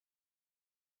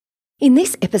In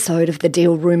this episode of the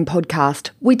Deal Room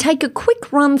podcast, we take a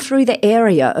quick run through the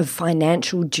area of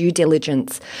financial due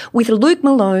diligence with Luke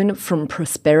Malone from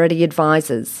Prosperity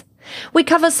Advisors. We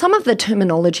cover some of the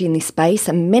terminology in this space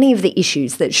and many of the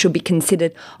issues that should be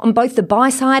considered on both the buy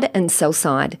side and sell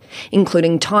side,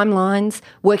 including timelines,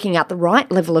 working out the right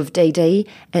level of DD,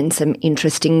 and some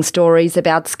interesting stories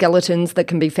about skeletons that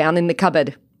can be found in the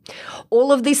cupboard.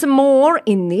 All of this and more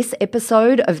in this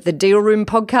episode of the Deal Room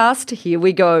podcast. Here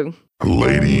we go.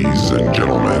 Ladies and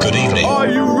gentlemen, good evening. Are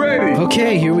you ready?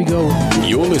 Okay, here we go.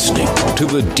 You're listening to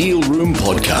the Deal Room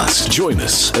podcast. Join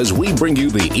us as we bring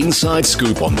you the inside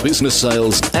scoop on business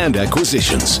sales and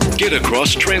acquisitions. Get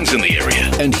across trends in the area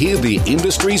and hear the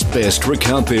industry's best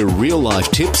recount their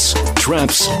real-life tips,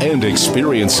 traps, and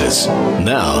experiences.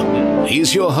 Now,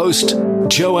 here's your host,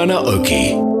 Joanna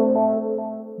Oakey.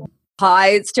 Hi,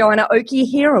 it's Joanna Oakey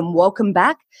here, and welcome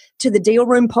back to the Deal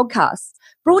Room podcast,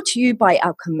 brought to you by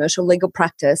our commercial legal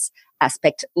practice,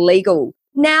 Aspect Legal.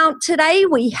 Now, today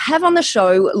we have on the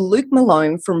show Luke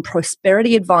Malone from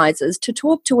Prosperity Advisors to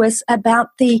talk to us about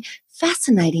the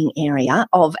fascinating area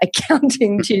of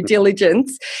accounting due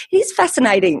diligence. It is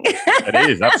fascinating. It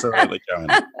is, absolutely,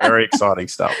 Joanna. Very exciting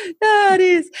stuff. It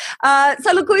is.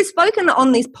 So look, we've spoken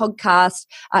on this podcast.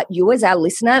 You as our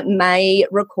listener may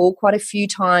recall quite a few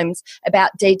times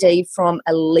about DD from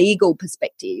a legal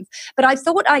perspective. But I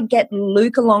thought I'd get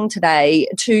Luke along today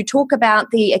to talk about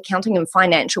the accounting and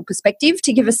financial perspective,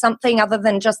 to give us something other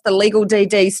than just the legal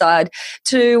DD side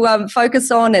to focus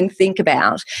on and think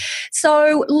about.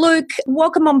 So Luke,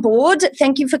 welcome on board.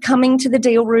 Thank you for coming to the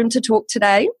Deal Room to talk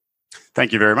today.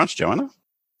 Thank you very much, Joanna.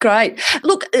 Great.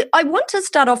 Look, I want to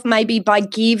start off maybe by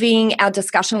giving our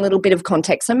discussion a little bit of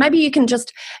context. So maybe you can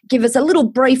just give us a little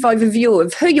brief overview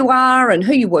of who you are and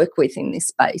who you work with in this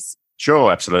space.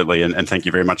 Sure, absolutely. And thank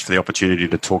you very much for the opportunity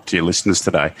to talk to your listeners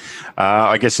today.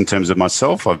 I guess in terms of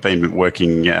myself, I've been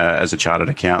working as a chartered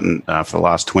accountant for the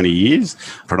last 20 years,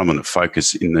 predominant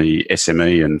focus in the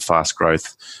SME and fast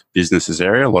growth businesses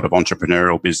area, a lot of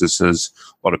entrepreneurial businesses,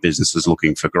 a lot of businesses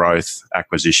looking for growth,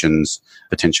 acquisitions,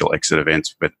 potential exit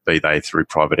events, but be they through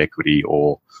private equity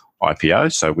or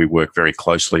IPO. So we work very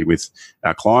closely with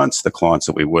our clients. The clients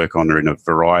that we work on are in a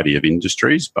variety of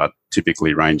industries, but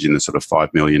typically range in the sort of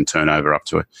 5 million turnover up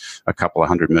to a couple of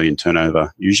 100 million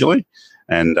turnover usually.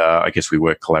 And I guess we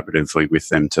work collaboratively with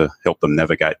them to help them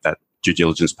navigate that due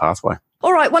diligence pathway.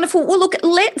 All right, wonderful. Well, look,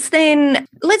 let's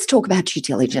talk about due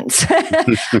diligence.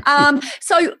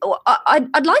 So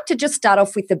I'd like to just start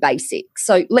off with the basics.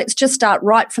 So let's just start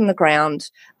right from the ground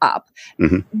up.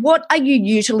 Mm-hmm. What are you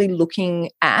usually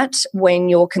looking at when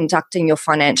you're conducting your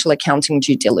financial accounting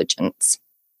due diligence?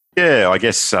 Yeah, I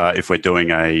guess if we're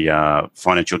doing a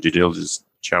financial due diligence,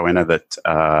 Joanna,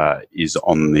 that is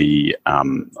on the,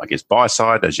 I guess, buy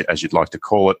side, as you'd like to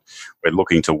call it, we're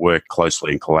looking to work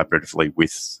closely and collaboratively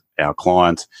with our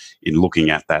client in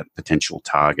looking at that potential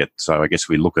target. So I guess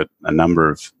we look at a number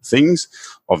of things.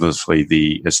 Obviously,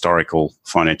 the historical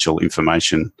financial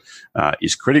information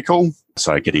is critical.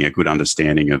 So getting a good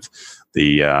understanding of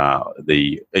the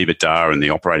EBITDA and the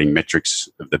operating metrics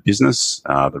of the business,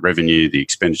 the revenue, the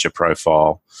expenditure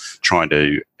profile, trying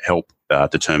to help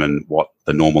determine what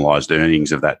the normalised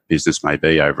earnings of that business may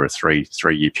be over a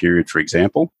three-year period, for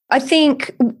example. I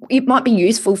think it might be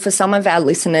useful for some of our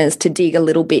listeners to dig a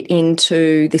little bit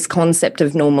into this concept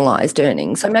of normalised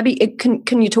earnings. So maybe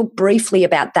can you talk briefly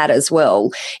about that as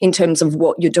well in terms of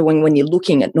what you're doing when you're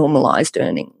looking at normalised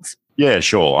earnings? Yeah,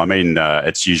 sure. I mean,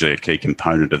 it's usually a key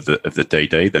component of the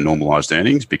DD, the normalised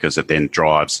earnings, because it then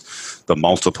drives the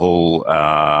multiple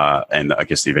and I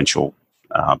guess the eventual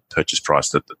purchase price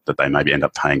that they maybe end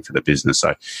up paying for the business.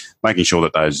 So making sure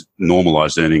that those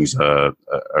normalised earnings are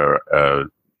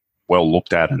well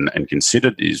looked at and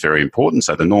considered is very important.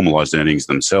 So the normalised earnings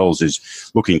themselves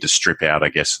is looking to strip out, I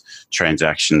guess,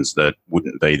 transactions that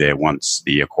wouldn't be there once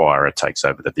the acquirer takes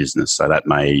over the business. So that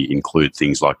may include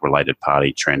things like related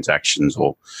party transactions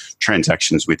or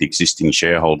transactions with existing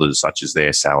shareholders, such as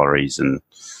their salaries and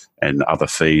other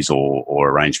fees or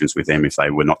arrangements with them if they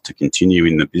were not to continue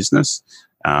in the business.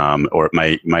 Or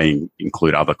it may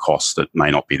include other costs that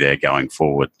may not be there going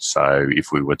forward. So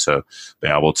if we were to be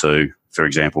able to, for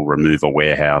example, remove a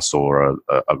warehouse or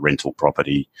a rental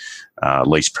property,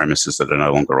 lease premises that are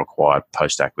no longer required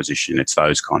post-acquisition, it's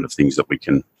those kind of things that we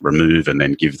can remove and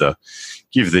then give the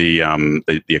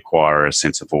acquirer a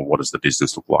sense of, well, what does the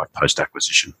business look like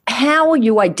post-acquisition. How are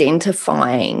you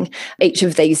identifying each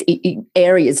of these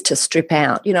areas to strip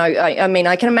out? You know, I mean,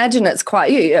 I can imagine it's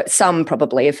quite, some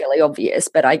probably are fairly obvious,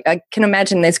 but I can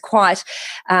imagine there's quite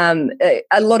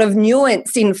a lot of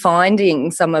nuance in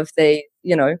finding some of the,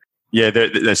 Yeah,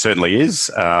 there certainly is,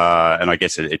 and I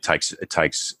guess it takes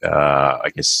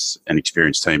I guess an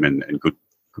experienced team and good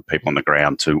people on the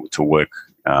ground to work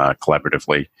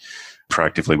collaboratively,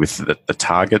 proactively with the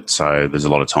target. So there's a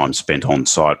lot of time spent on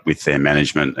site with their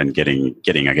management and getting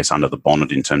I guess under the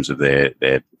bonnet in terms of their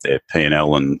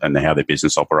P&L and how their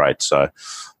business operates. So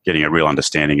getting a real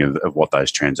understanding of what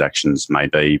those transactions may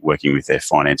be, working with their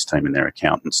finance team and their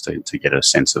accountants to get a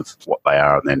sense of what they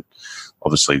are, and then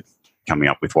obviously coming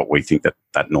up with what we think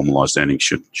that normalised earnings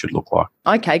should look like.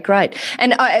 Okay, great.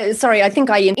 And sorry, I think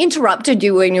I interrupted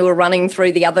you when you were running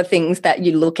through the other things that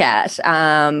you look at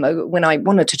when I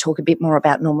wanted to talk a bit more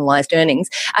about normalised earnings.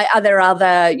 Are there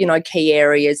other, key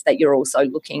areas that you're also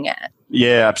looking at?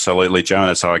 Yeah, absolutely,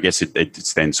 Joanna. So I guess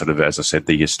it's then sort of, as I said,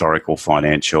 the historical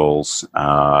financials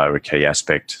are a key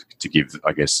aspect to give,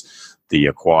 I guess, the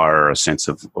acquirer a sense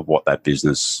of what that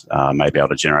business may be able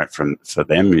to generate for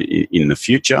them in the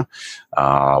future.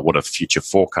 What do future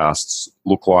forecasts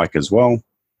look like as well?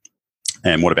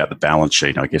 And what about the balance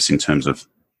sheet, I guess, in terms of,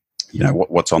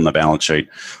 what's on the balance sheet?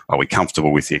 Are we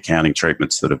comfortable with the accounting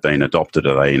treatments that have been adopted?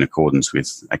 Are they in accordance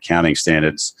with accounting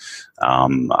standards?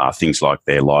 Are things like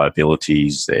their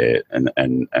liabilities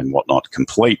and whatnot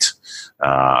complete?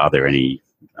 Are there any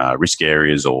risk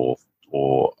areas or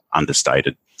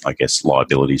understated, I guess,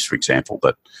 liabilities, for example,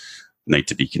 that need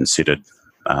to be considered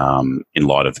in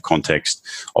light of the context?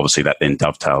 Obviously, that then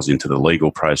dovetails into the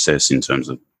legal process in terms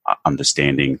of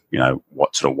understanding,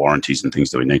 what sort of warranties and things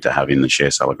do we need to have in the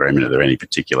share sale agreement? Are there any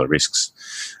particular risks?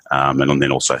 And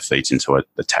then also feeds into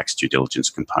the tax due diligence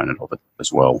component of it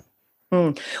as well.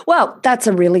 Well, that's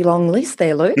a really long list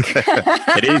there, Luke.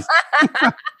 It is.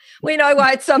 We know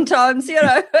why it sometimes,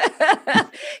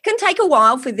 can take a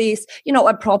while for this,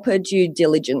 a proper due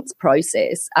diligence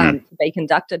process to be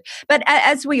conducted. But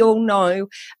as we all know,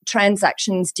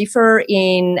 transactions differ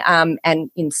in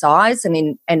size and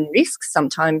in risk.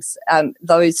 Sometimes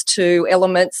those two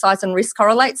elements, size and risk,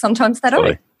 correlate. Sometimes they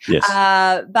don't. Yes.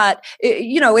 But,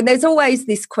 and there's always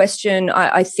this question,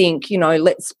 I think,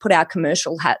 let's put our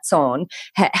commercial hats on.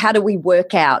 How do we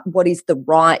work out what is the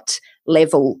right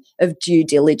level of due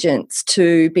diligence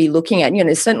to be looking at?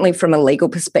 Certainly from a legal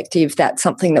perspective, that's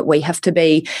something that we have to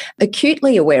be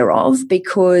acutely aware of,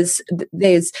 because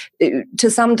there's,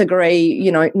 to some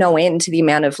degree, no end to the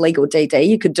amount of legal DD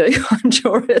you could do. I'm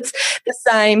sure it's the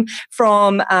same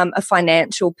from a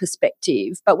financial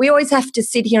perspective. But we always have to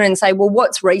sit here and say, well,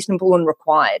 what's reasonable and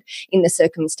required in the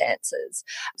circumstances?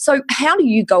 So how do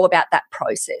you go about that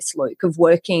process, Luke, of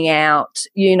working out,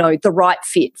 the right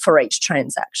fit for each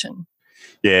transaction?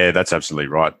 Yeah, that's absolutely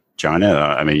right, Jonah.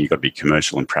 I mean, you've got to be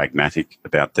commercial and pragmatic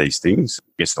about these things.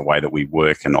 I guess the way that we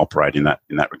work and operate in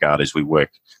that regard is we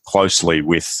work closely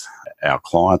with our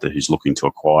client who's looking to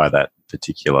acquire that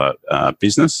particular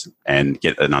business and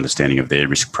get an understanding of their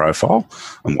risk profile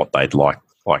and what they'd like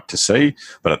to see,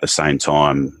 but at the same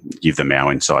time give them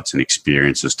our insights and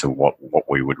experience as to what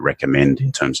we would recommend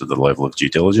in terms of the level of due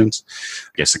diligence.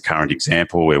 I guess a current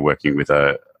example, we're working with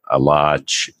a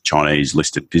large Chinese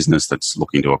listed business that's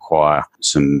looking to acquire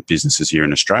some businesses here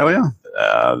in Australia.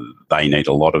 They need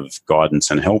a lot of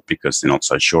guidance and help because they're not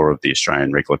so sure of the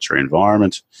Australian regulatory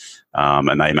environment,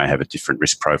 and they may have a different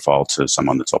risk profile to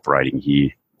someone that's operating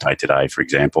here day to day, for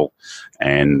example,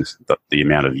 and the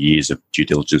amount of years of due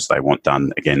diligence they want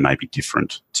done, again, may be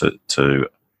different to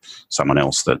someone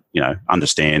else that,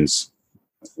 understands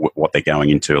what they're going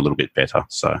into a little bit better.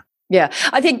 So. Yeah,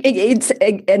 I think it's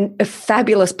a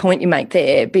fabulous point you make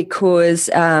there, because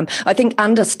I think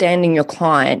understanding your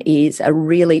client is a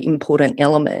really important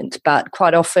element. But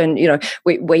quite often,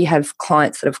 we have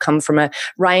clients that have come from a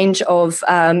range of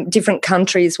different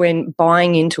countries when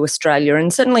buying into Australia.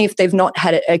 And certainly if they've not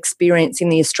had experience in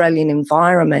the Australian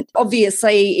environment,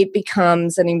 obviously it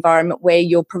becomes an environment where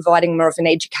you're providing more of an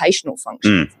educational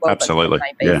function. As well, absolutely.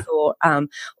 Maybe for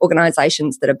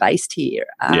organisations that are based here.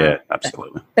 Yeah,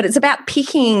 absolutely. But it's about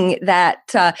picking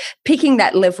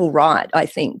that level right, I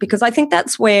think, because I think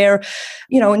that's where,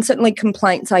 and certainly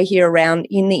complaints I hear around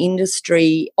in the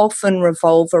industry often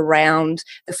revolve around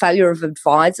the failure of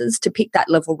advisors to pick that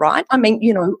level right. I mean,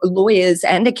 lawyers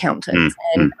and accountants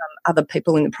and other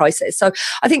people in the process. So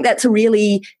I think that's a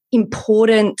really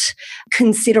important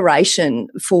consideration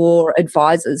for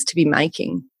advisors to be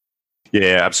making.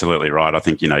 Yeah, absolutely right. I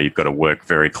think, you've got to work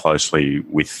very closely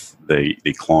with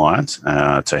the client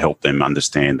to help them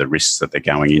understand the risks that they're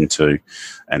going into,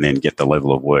 and then get the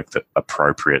level of work that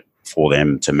appropriate for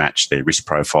them to match their risk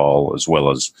profile, as well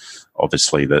as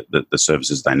obviously the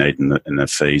services they need and the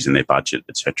fees and their budget,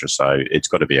 etc. So it's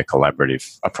got to be a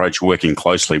collaborative approach, working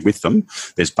closely with them.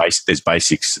 There's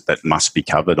basics that must be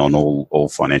covered on all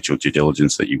financial due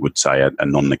diligence that you would say are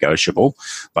non-negotiable,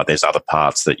 but there's other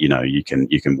parts that you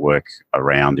can work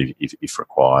around if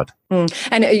required.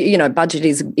 And budget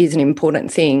is an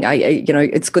important thing.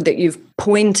 It's good that you've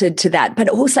pointed to that, but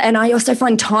I also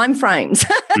find timeframes.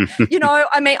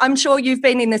 I'm sure you've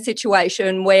been in the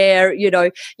situation where you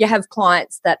have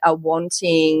clients that are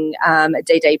wanting a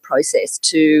DD process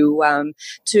to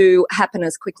happen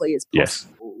as quickly as possible. Yes.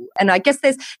 And I guess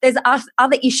there's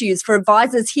other issues for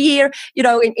advisors here,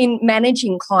 in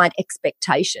managing client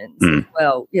expectations as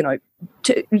well,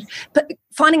 but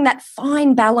finding that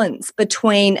fine balance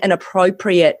between an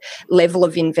appropriate level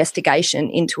of investigation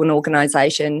into an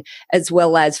organisation as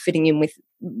well as fitting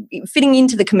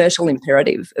into the commercial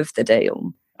imperative of the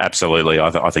deal. Absolutely.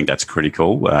 I think that's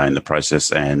critical in the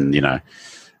process, and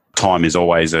time is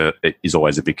always a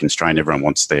big constraint. Everyone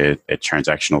wants their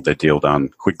transaction or their deal done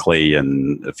quickly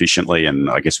and efficiently, and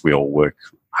I guess we all work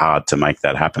hard to make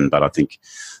that happen. But I think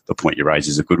the point you raise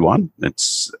is a good one.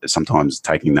 It's sometimes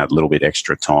taking that little bit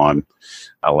extra time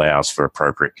allows for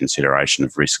appropriate consideration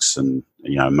of risks and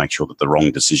make sure that the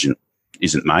wrong decision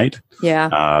isn't made.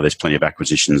 Yeah. There's plenty of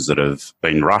acquisitions that have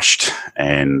been rushed,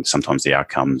 and sometimes the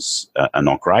outcomes are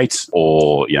not great,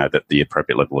 or that the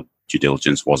appropriate level of due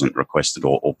diligence wasn't requested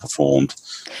or performed.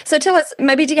 So tell us,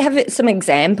 maybe do you have some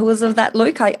examples of that,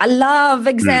 Luke? I love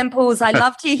examples. I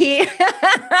love to hear.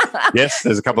 Yes,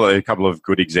 there's a couple of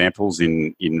good examples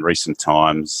in recent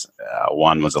times.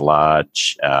 One was a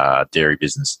large dairy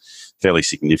business, fairly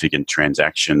significant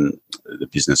transaction. The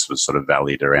business was sort of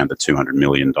valued around the $200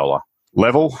 million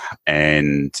level,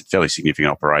 and fairly significant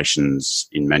operations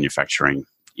in manufacturing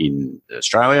in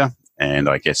Australia. And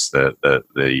I guess the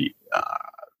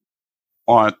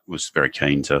client was very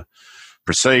keen to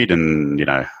proceed, and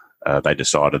they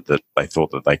decided that they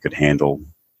thought that they could handle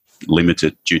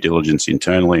limited due diligence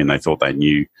internally, and they thought they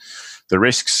knew the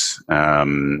risks.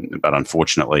 But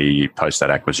unfortunately, post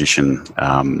that acquisition,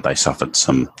 they suffered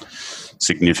some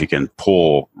significant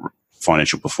poor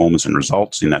financial performance and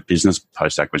results in that business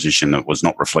post acquisition that was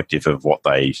not reflective of what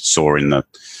they saw in the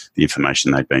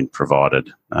information they'd been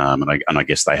provided, and I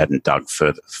guess they hadn't dug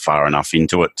far enough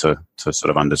into it to sort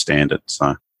of understand it.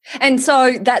 And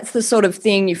so that's the sort of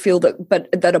thing you feel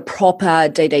that a proper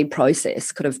DD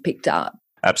process could have picked up.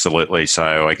 Absolutely.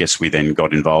 So I guess we then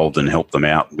got involved and helped them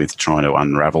out with trying to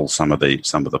unravel some of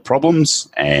the problems,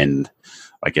 and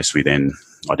I guess we then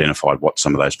identified what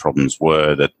some of those problems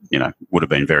were that would have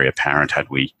been very apparent had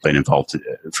we been involved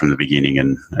from the beginning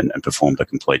and performed a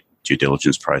complete due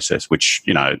diligence process, which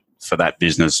for that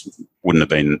business wouldn't have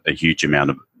been a huge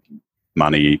amount of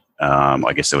money.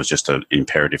 I guess there was just an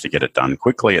imperative to get it done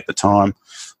quickly at the time,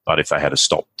 but if they had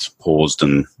stopped, paused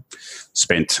and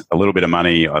spent a little bit of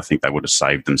money, I think they would have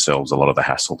saved themselves a lot of the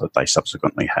hassle that they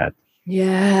subsequently had.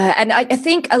 Yeah, and I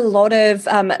think a lot of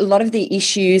the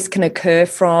issues can occur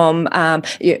from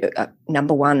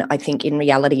number one, I think in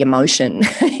reality, emotion.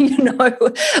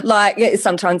 Like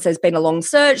sometimes there's been a long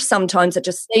search, sometimes it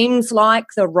just seems like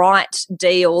the right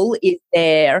deal is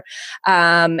there,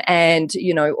 and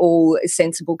all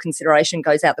sensible consideration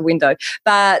goes out the window.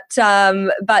 But I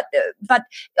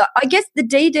guess the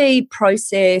DD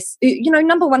process,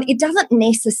 number one, it doesn't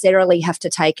necessarily have to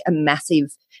take a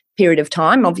massive period of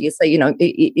time. Obviously,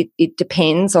 it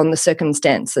depends on the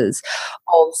circumstances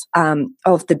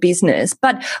of the business.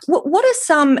 But what are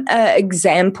some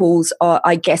examples,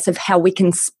 I guess, of how we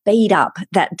can speed up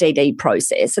that DD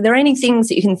process? Are there any things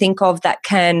that you can think of that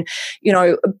can,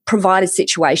 provide a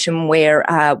situation where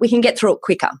we can get through it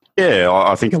quicker? Yeah,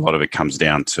 I think a lot of it comes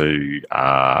down to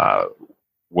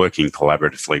working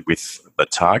collaboratively with the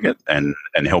target and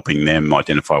helping them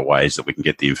identify ways that we can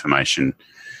get the information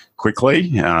quickly,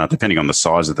 depending on the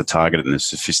size of the target and the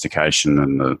sophistication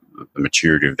and the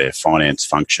maturity of their finance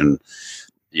function.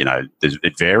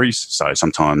 It varies. So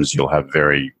sometimes you'll have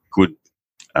very good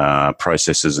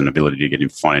processes and ability to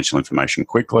get financial information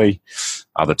quickly.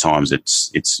 Other times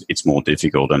it's more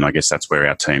difficult, and I guess that's where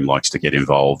our team likes to get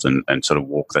involved and sort of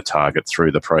walk the target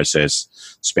through the process,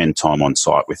 spend time on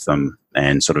site with them,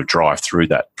 and sort of drive through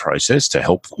that process to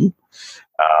help them.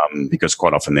 Because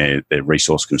quite often they're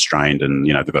resource constrained, and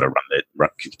they've got to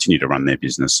continue to run their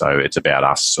business. So it's about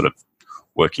us sort of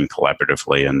working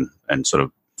collaboratively and sort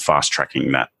of fast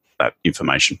tracking that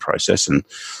information process, and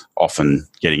often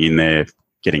getting in there,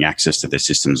 getting access to their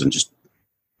systems, and just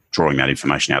drawing that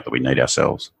information out that we need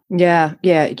ourselves. Yeah,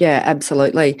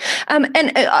 absolutely. And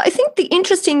I think the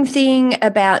interesting thing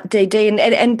about DD,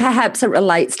 and perhaps it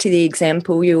relates to the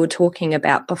example you were talking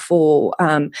about before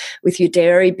with your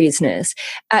dairy business,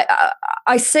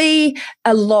 I see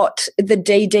a lot the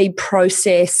DD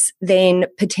process then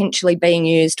potentially being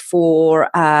used for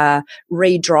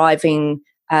redriving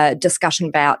discussion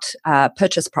about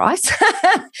purchase price,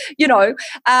 but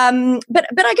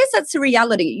I guess that's the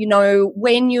reality.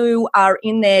 When you are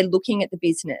in there looking at the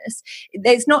business,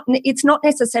 it's not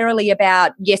necessarily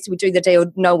about, yes, we do the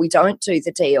deal, no, we don't do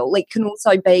the deal. It can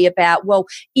also be about, well,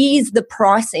 is the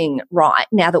pricing right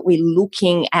now that we're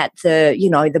looking at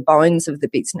the bones of the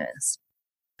business?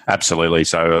 Absolutely.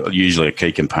 So usually a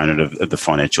key component of the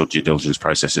financial due diligence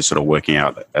process is sort of working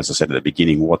out, as I said at the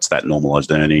beginning, what's that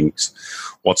normalised earnings,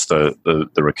 what's the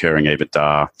recurring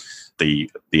EBITDA.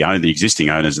 The existing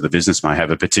owners of the business may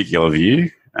have a particular view.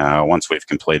 Once we've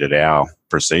completed our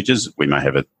procedures, we may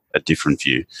have a different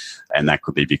view. And that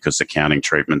could be because accounting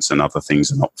treatments and other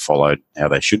things are not followed how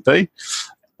they should be,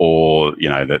 or,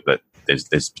 that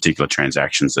there's particular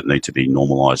transactions that need to be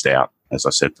normalised out, as I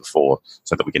said before,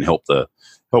 so that we can help the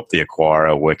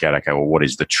acquirer work out, okay, well, what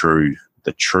is the true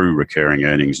recurring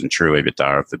earnings and true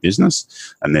EBITDA of the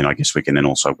business? And then I guess we can then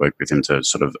also work with them to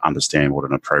sort of understand what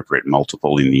an appropriate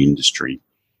multiple in the industry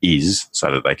is,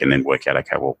 so that they can then work out,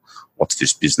 okay, well, what's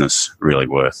this business really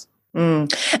worth?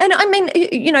 And I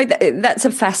mean, that's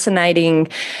a fascinating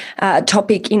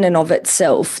topic in and of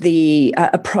itself, the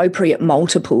appropriate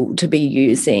multiple to be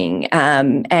using.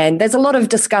 And there's a lot of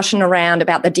discussion around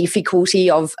about the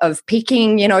difficulty of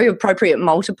picking, appropriate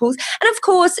multiples. And of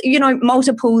course,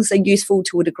 multiples are useful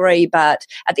to a degree, but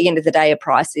at the end of the day, a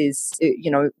price is,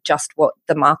 just what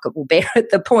the market will bear at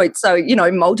the point. So,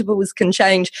 multiples can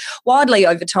change widely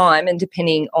over time and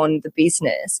depending on the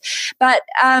business. But,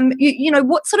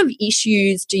 what sort of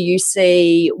issues do you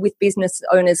see with business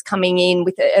owners coming in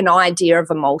with an idea of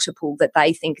a multiple that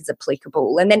they think is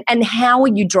applicable? And how are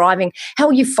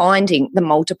you finding the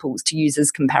multiples to use as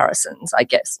comparisons, I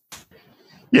guess?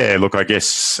 Yeah, look, I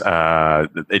guess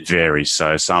it varies.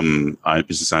 So some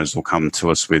business owners will come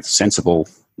to us with sensible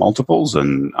multiples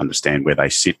and understand where they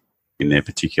sit in their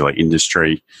particular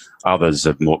industry. Others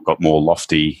have got more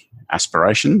lofty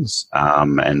aspirations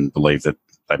and believe that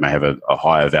they may have a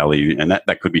higher value, and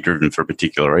that could be driven for a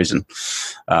particular reason.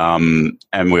 And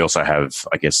we also have,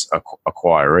 I guess,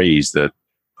 acquirees that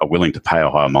are willing to pay a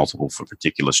higher multiple for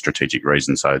particular strategic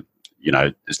reasons. So,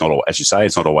 it's not, as you say,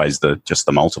 it's not always just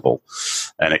the multiple,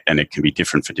 and it can be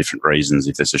different for different reasons.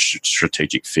 If there's a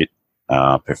strategic fit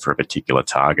for a particular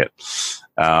target,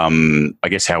 I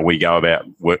guess how we go about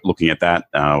looking at that,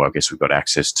 I guess we've got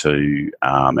access to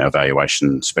our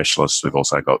valuation specialists. We've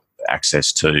also got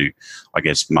access to, I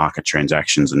guess, market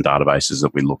transactions and databases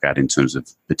that we look at in terms of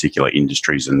particular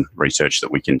industries and research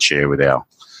that we can share with our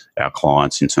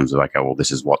clients in terms of, okay, well,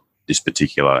 this is what this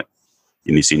particular,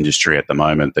 in this industry at the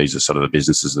moment, these are sort of the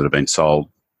businesses that have been sold.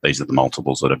 These are the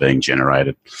multiples that are being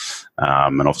generated.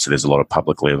 And obviously there's a lot of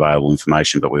publicly available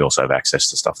information, but we also have access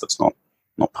to stuff that's not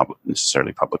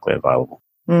necessarily publicly available.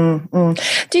 Mm-hmm.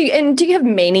 Do you have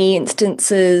many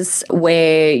instances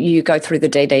where you go through the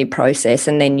DD process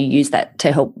and then you use that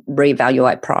to help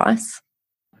reevaluate price?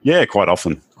 Yeah, quite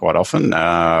often.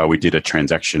 We did a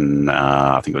transaction,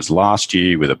 I think it was last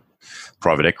year, with a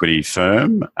private equity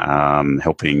firm,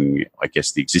 helping, I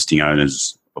guess, the existing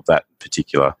owners of that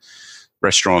particular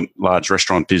large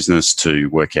restaurant business to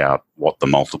work out what the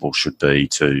multiple should be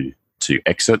to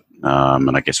exit.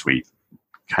 And I guess we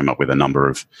came up with a number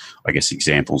of, I guess,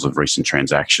 examples of recent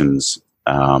transactions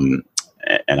and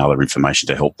other information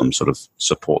to help them sort of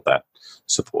support that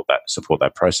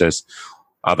process.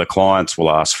 Other clients will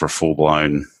ask for a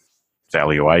full-blown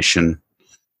valuation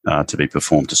to be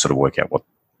performed to sort of work out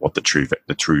what the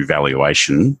true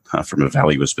valuation from a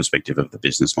valuer's perspective of the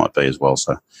business might be as well.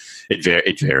 So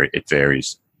it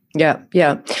varies.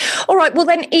 Yeah. All right. Well,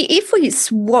 then if we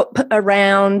swap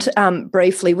around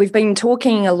briefly, we've been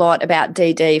talking a lot about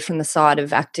DD from the side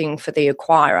of acting for the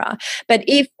acquirer. But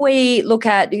if we look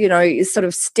at, sort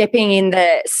of stepping in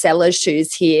the seller's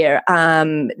shoes here,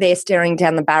 they're staring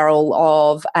down the barrel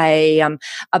of a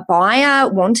buyer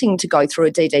wanting to go through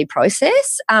a DD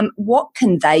process. What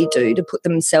can they do to put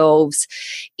themselves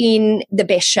in the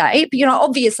best shape?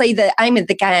 Obviously the aim of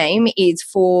the game is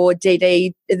for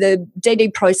the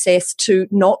DD process to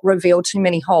not reveal too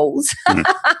many holes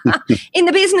in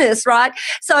the business, right?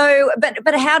 So,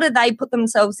 but how do they put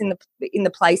themselves in the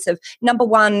place of, number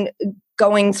one,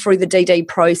 going through the DD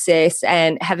process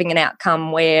and having an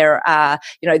outcome where,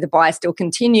 the buyer still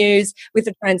continues with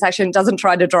the transaction, doesn't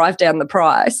try to drive down the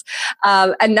price.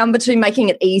 And number two, making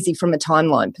it easy from a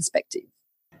timeline perspective.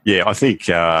 Yeah, I think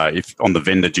if on the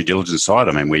vendor due diligence side,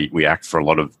 I mean, we act for a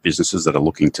lot of businesses that are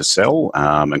looking to sell,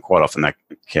 and quite often that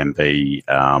can be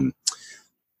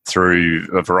through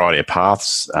a variety of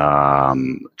paths,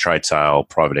 trade sale,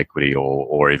 private equity,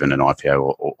 or even an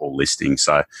IPO or listing.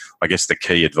 So I guess the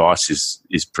key advice is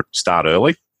start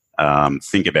early.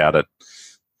 Think about it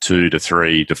 2 to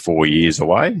 3 to 4 years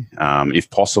away, if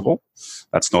possible.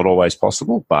 That's not always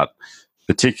possible, but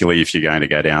particularly if you're going to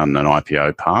go down an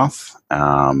IPO path,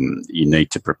 you need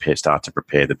to start to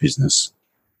prepare the business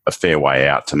a fair way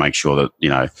out to make sure that,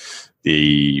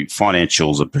 the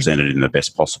financials are presented in the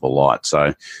best possible light.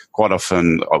 So quite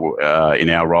often in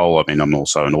our role, I mean, I'm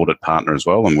also an audit partner as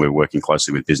well, and we're working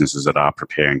closely with businesses that are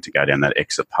preparing to go down that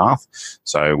exit path.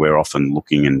 So we're often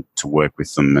looking to work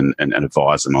with them and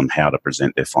advise them on how to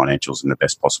present their financials in the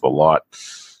best possible light,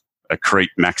 accrete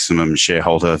maximum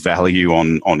shareholder value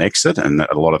on exit, and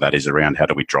a lot of that is around how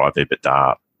do we drive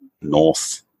EBITDA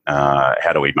north.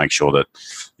 How do we make sure that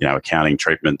accounting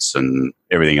treatments and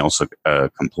everything else are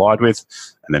complied with?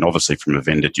 And then obviously from a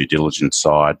vendor due diligence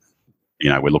side,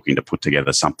 we're looking to put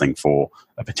together something for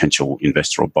a potential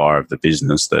investor or buyer of the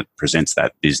business that presents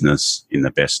that business in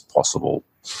the best possible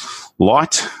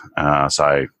light.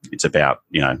 So it's about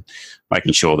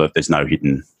making sure that there's no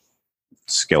hidden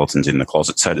skeletons in the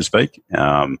closet, so to speak,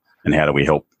 and how do we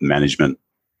help management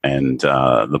and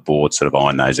the board sort of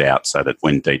iron those out so that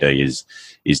when DD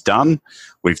is done,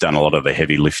 we've done a lot of the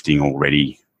heavy lifting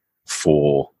already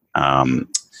for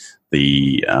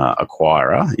the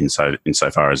acquirer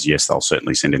insofar as, yes, they'll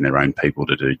certainly send in their own people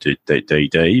to do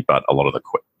DD, but a lot of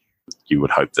you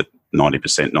would hope that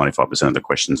 90%, 95% of the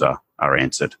questions are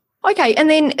answered. Okay, and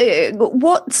then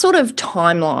what sort of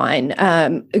timeline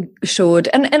should,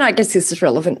 and I guess this is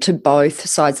relevant to both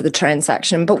sides of the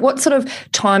transaction, but what sort of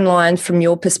timeline from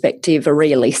your perspective are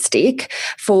realistic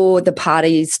for the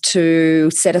parties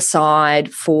to set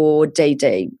aside for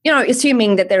DD?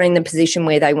 Assuming that they're in the position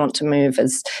where they want to move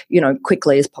as,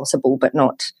 quickly as possible, but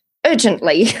not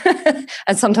urgently,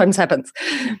 as sometimes happens.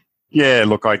 Yeah,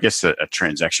 look, I guess a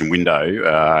transaction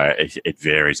window, it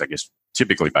varies, I guess,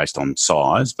 typically based on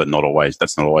size, but not always.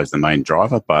 That's not always the main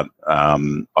driver. But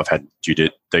I've had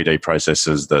DD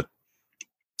processes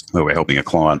where we're helping a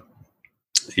client,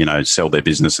 sell their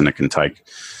business, and it can take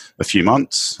a few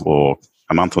months or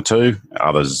a month or two.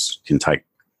 Others can take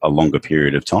a longer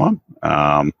period of time.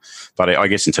 But I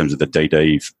guess in terms of the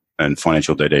DD and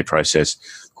financial DD process,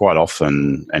 quite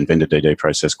often, and vendor DD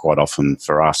process, quite often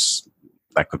for us,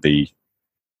 that could be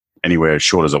anywhere as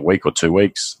short as a week or 2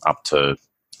 weeks up to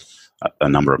a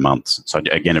number of months. So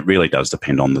again, it really does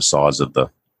depend on the size of the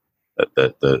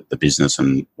business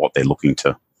and what they're looking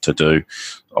to do.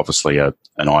 Obviously, an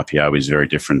IPO is very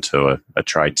different to a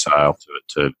trade sale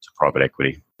to private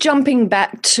equity. Jumping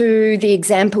back to the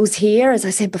examples here, as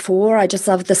I said before, I just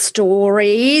love the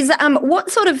stories. What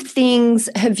sort of things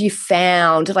have you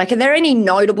found? Like, are there any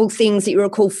notable things that you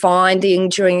recall finding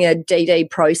during a DD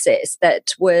process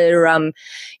that were,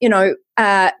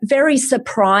 very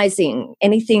surprising?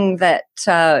 Anything that,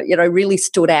 really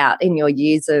stood out in your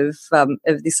years of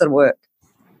this sort of work?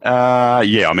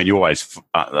 Yeah, I mean, you always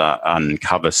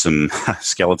uncover some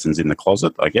skeletons in the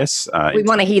closet, I guess. We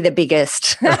want to hear the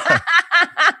biggest.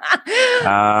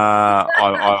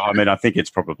 I mean, I think it's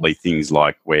probably things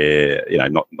like where,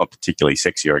 not particularly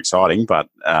sexy or exciting, but,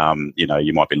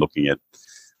 you might be looking at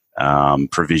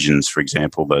provisions, for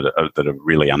example, that are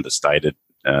really understated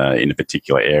in a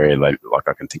particular area. Like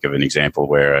I can think of an example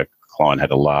where a client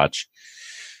had a large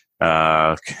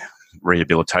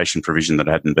rehabilitation provision that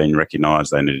hadn't been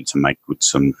recognised. They needed to make good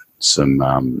some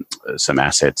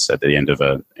assets at the end of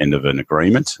an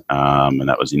agreement, and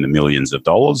that was in the millions of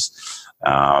dollars.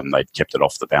 They'd kept it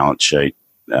off the balance sheet,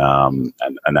 and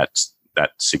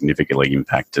that significantly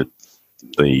impacted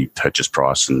the purchase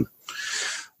price and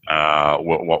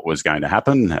what was going to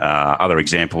happen. Other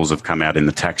examples have come out in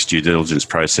the tax due diligence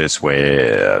process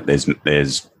where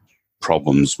there's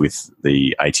problems with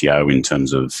the ATO in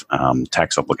terms of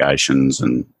tax obligations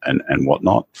and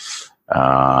whatnot,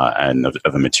 and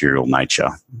of a material nature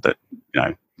that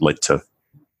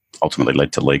ultimately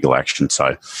led to legal action.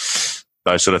 So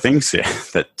those sort of things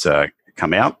that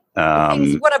come out.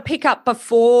 Things you want to pick up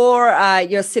before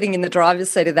you're sitting in the driver's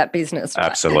seat of that business. Right?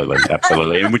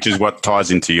 Absolutely, and which is what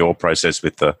ties into your process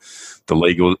with the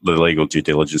legal due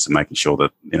diligence and making sure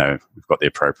that we've got the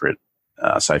appropriate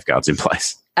safeguards in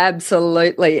place.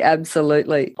 Absolutely,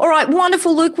 absolutely. All right,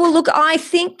 wonderful, Luke. Well, look, I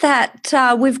think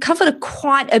that we've covered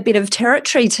quite a bit of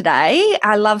territory today.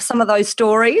 I love some of those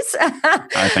stories.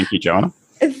 Thank you, Joanna.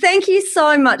 Thank you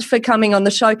so much for coming on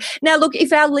the show. Now, look,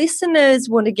 if our listeners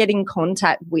want to get in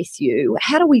contact with you,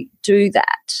 how do we do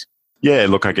that? Yeah,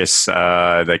 look, I guess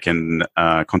they can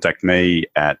contact me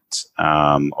at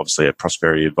obviously at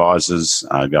Prosperity Advisors.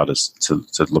 Be able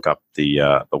to look up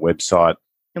the website.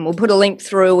 And we'll put a link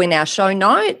through in our show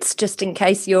notes, just in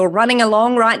case you're running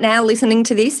along right now listening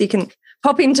to this. You can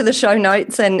pop into the show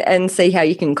notes and see how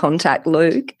you can contact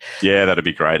Luke. Yeah, that'd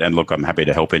be great. And look, I'm happy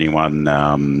to help anyone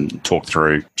talk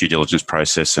through due diligence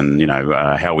process and,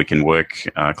 how we can work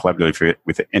collaboratively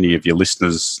with any of your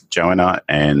listeners, Joanna,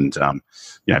 and,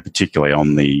 particularly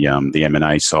on the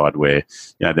M&A side where,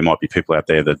 there might be people out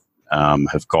there that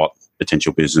have got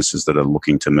potential businesses that are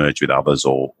looking to merge with others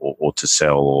or to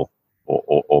sell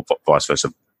or vice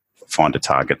versa, find a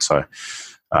target. So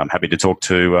I'm happy to talk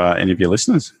to any of your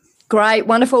listeners. Great,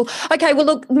 wonderful. Okay, well,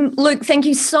 look, Luke, thank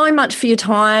you so much for your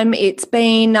time. It's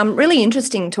been really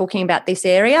interesting talking about this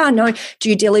area. I know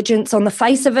due diligence on the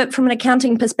face of it from an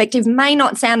accounting perspective may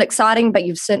not sound exciting, but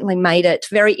you've certainly made it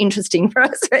very interesting for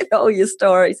us with all your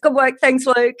stories. Good work. Thanks,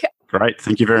 Luke. Great.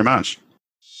 Thank you very much.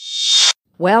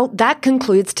 Well, that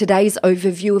concludes today's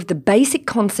overview of the basic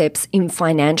concepts in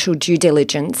financial due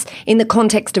diligence in the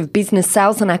context of business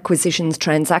sales and acquisitions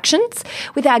transactions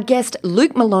with our guest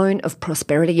Luke Malone of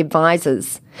Prosperity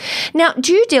Advisors. Now,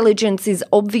 due diligence is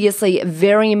obviously a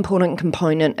very important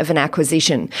component of an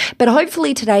acquisition, but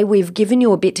hopefully today we've given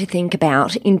you a bit to think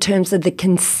about in terms of the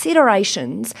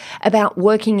considerations about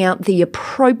working out the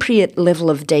appropriate level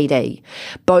of DD,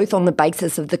 both on the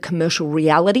basis of the commercial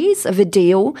realities of a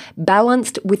deal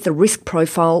balanced with the risk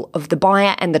profile of the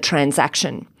buyer and the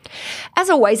transaction. As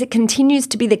always, it continues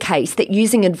to be the case that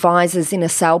using advisors in a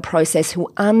sale process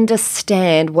who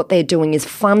understand what they're doing is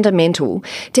fundamental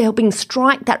to helping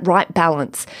strike that right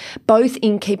balance, both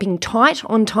in keeping tight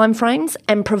on timeframes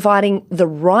and providing the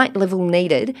right level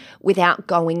needed without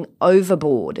going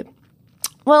overboard.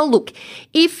 Well, look,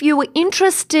 if you were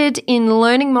interested in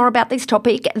learning more about this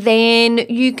topic, then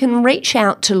you can reach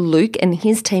out to Luke and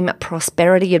his team at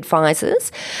Prosperity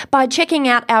Advisors by checking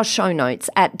out our show notes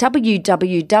at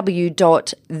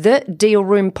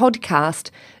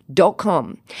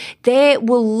www.thedealroompodcast.com. There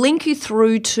we'll link you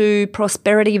through to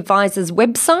Prosperity Advisors'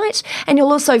 website, and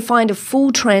you'll also find a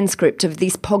full transcript of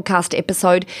this podcast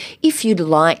episode if you'd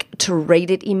like to read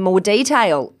it in more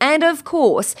detail. And of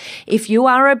course, if you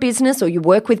are a business or you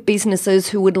work with businesses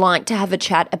who would like to have a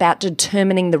chat about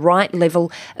determining the right level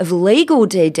of legal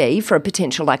DD for a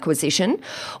potential acquisition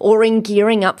or in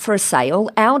gearing up for a sale,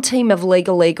 our team of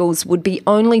legal eagles would be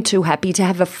only too happy to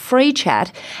have a free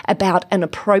chat about an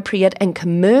appropriate and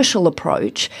commercial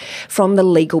approach from the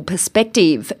legal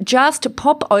perspective. Just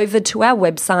pop over to our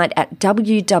website at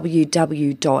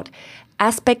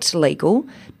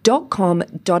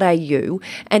www.aspectlegal.com.au,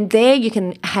 and there you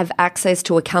can have access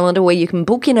to a calendar where you can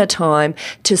book in a time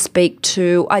to speak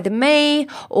to either me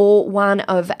or one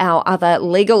of our other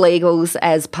legal eagles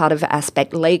as part of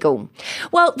Aspect Legal.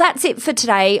 Well, that's it for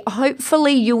today.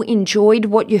 Hopefully you enjoyed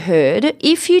what you heard.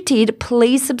 If you did,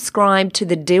 please subscribe to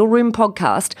the Deal Room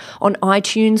podcast on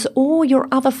iTunes or your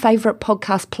other favourite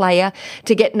podcast player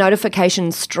to get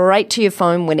notifications straight to your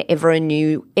phone whenever a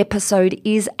new episode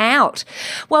is out.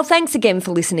 Well, thanks again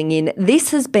for listening in.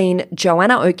 This has been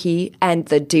Joanna Oakey and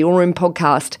the Deal Room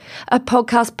Podcast, a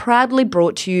podcast proudly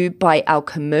brought to you by our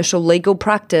commercial legal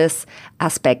practice,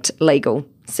 Aspect Legal.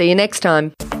 See you next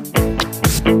time.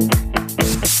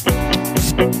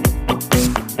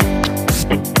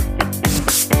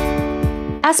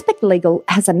 Aspect Legal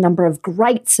has a number of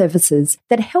great services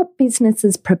that help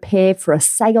businesses prepare for a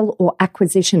sale or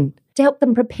acquisition, to help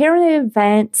them prepare in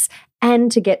advance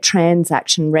and to get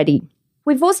transaction ready.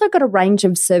 We've also got a range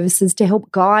of services to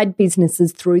help guide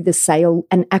businesses through the sale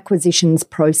and acquisitions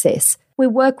process. We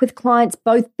work with clients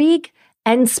both big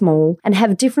and small and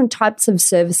have different types of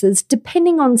services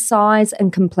depending on size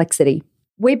and complexity.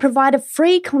 We provide a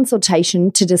free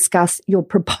consultation to discuss your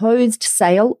proposed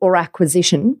sale or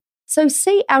acquisition. So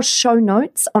see our show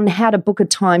notes on how to book a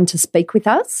time to speak with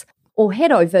us, or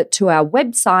head over to our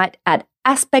website at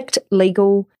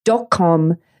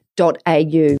aspectlegal.com.au.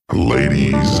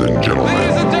 Ladies and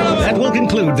gentlemen. That will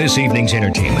conclude this evening's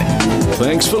entertainment.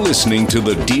 Thanks for listening to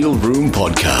the Deal Room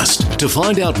Podcast. To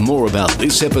find out more about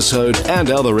this episode and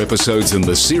other episodes in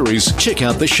the series, check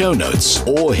out the show notes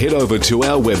or head over to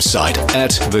our website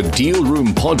at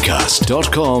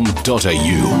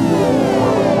thedealroompodcast.com.au.